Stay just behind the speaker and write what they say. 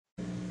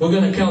We're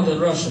gonna count in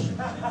Russian.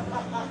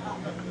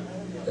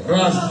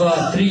 Раз,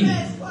 два, три.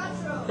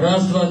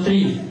 Раз, два,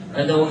 три.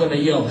 And then we're gonna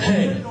yell,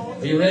 hey.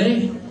 Are you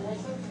ready?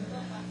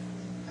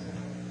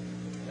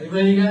 Are you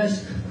ready,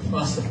 guys?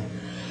 Awesome.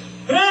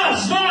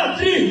 Раз, два,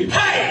 три,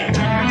 hey!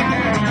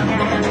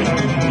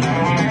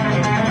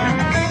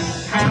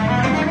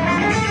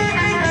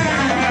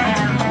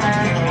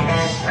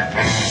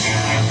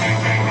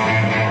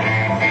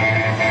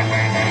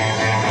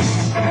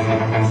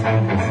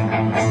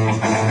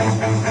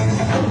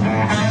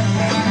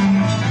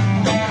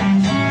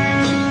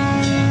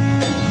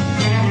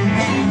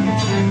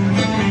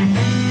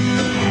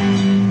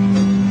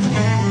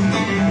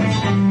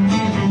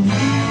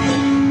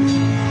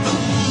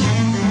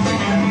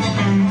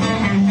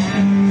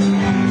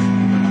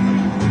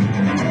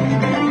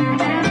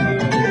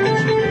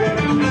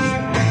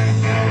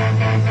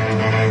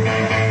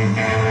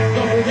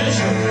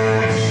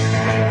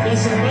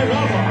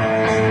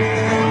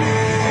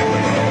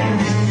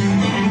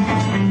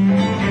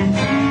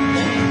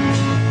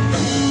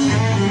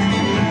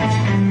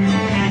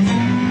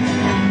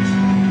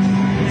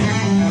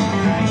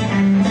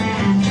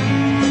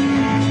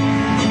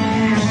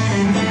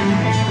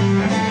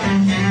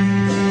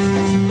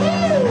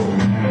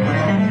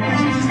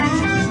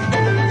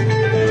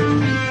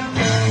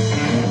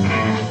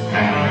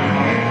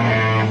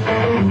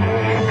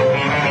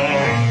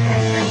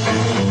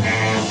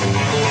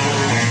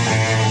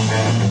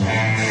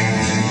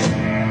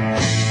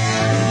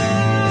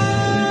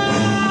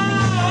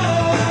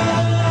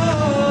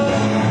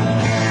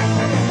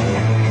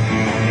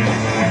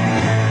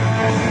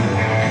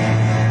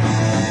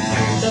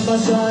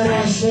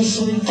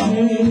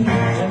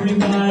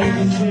 Everybody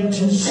came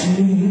to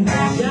see.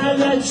 Yeah,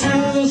 that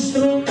true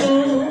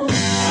struggle. I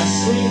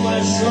sing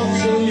my song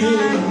to you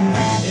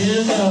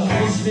in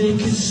the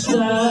speaking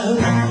style.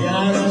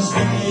 Я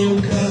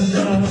раздаю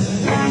когда,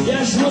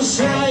 я жму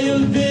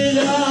свою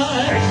беда.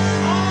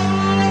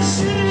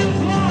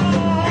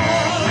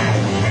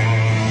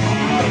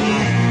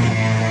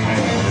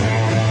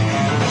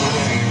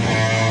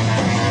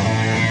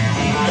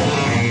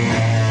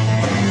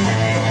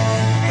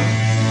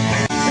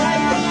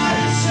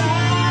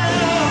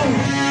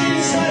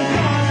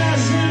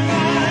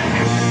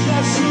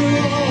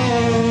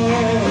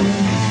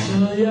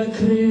 Я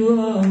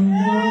Kreevoi.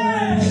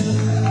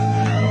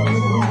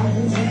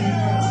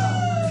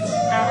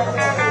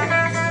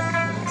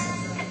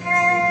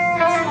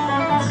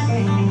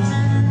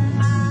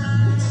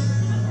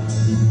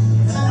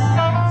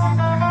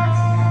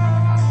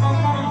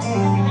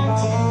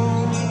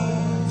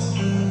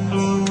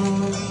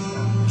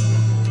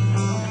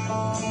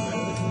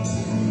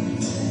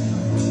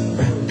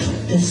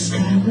 The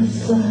sky will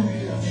fly,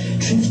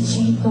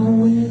 drifting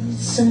away with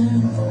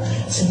sound.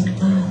 Take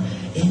my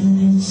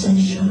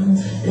invitation,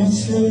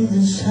 let's leave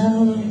this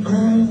hollow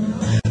ground.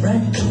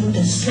 Right through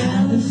the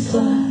sky we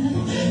fly,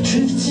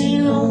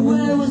 drifting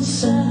away with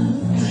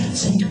sound.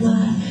 Take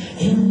my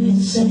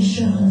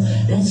invitation,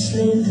 let's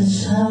leave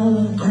this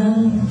hollow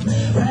ground.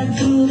 Right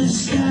through the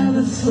sky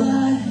we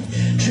fly,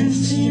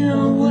 drifting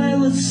away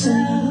with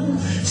sound.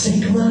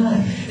 Take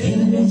my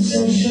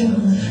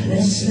invitation,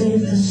 let's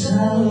leave this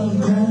hollow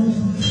ground.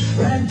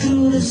 Right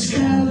through the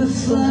sky we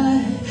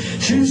fly,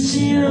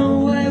 drifting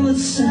away with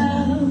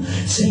sound.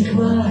 Take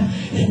my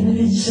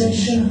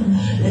invitation,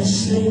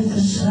 let's leave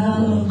this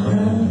hollow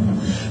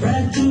ground.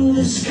 Right through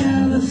the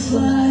sky we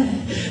fly,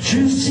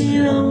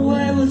 drifting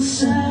away with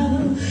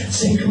sound.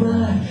 Take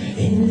my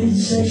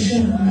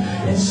invitation,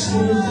 let's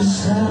leave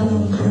this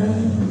hollow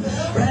ground.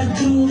 Right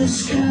through the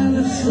sky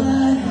we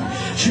fly,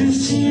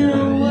 drifting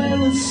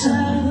away with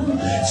sound.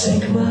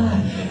 Take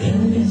my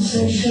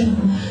invitation,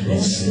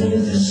 let's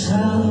leave this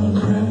hollow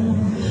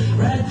ground.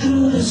 Right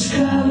through the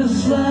sky we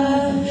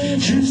fly,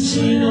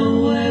 drifting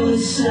away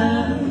with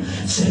sound.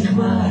 Take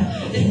my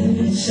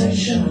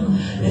invitation,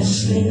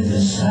 let's leave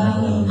this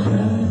hollow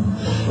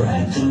ground.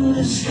 Right through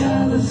the sky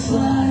we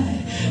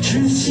fly,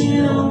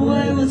 drifting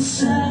away with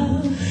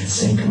sound.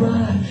 Take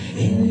my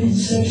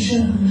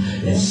invitation,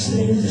 let's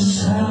leave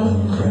this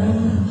hollow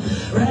ground.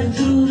 Right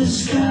through the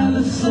sky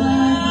we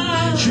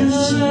fly,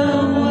 drifting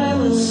away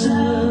with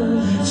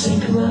sound.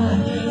 Take my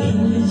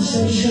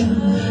invitation,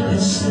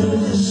 let's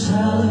leave this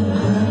hollow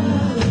ground.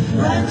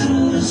 Right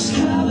through the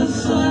sky we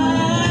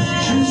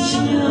fly,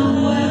 drifting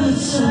away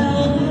with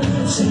sound.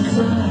 Take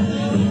my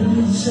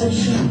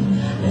invitation,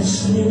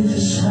 let's leave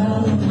this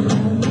hollow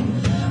ground.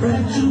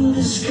 Right through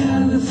the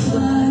sky we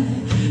fly,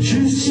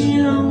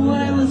 drifting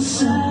away with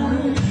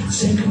sound.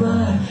 Take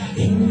my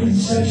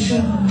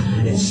invitation,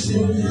 let's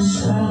leave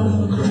this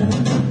hollow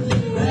ground.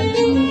 Right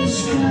through the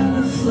sky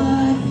we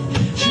fly,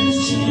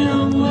 drifting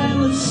away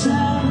with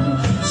sound.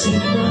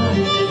 Take my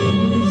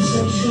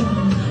invitation,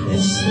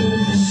 let's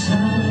leave this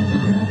hollow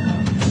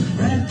ground.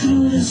 Right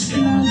through the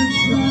sky we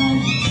fly,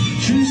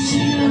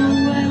 drifting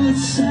away with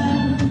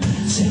sound.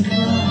 Take my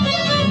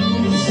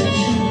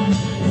invitation,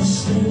 let's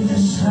leave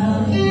this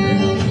hollow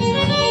ground.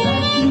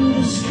 Right through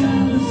the sky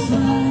we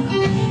fly,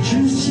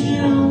 drifting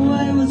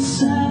away with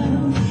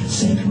sound.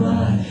 Take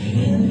my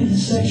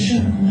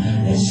invitation,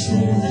 let's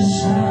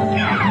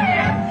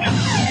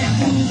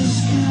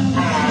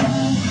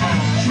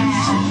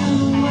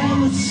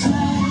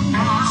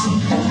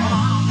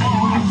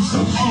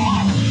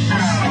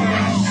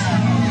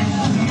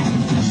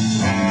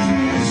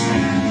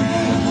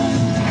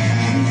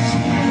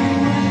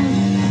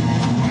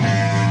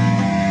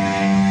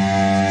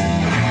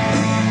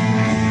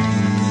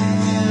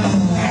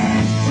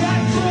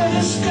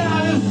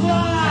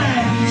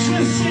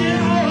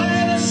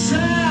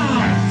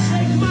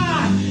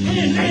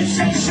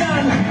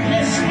sensation.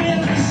 Let's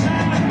live this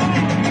out.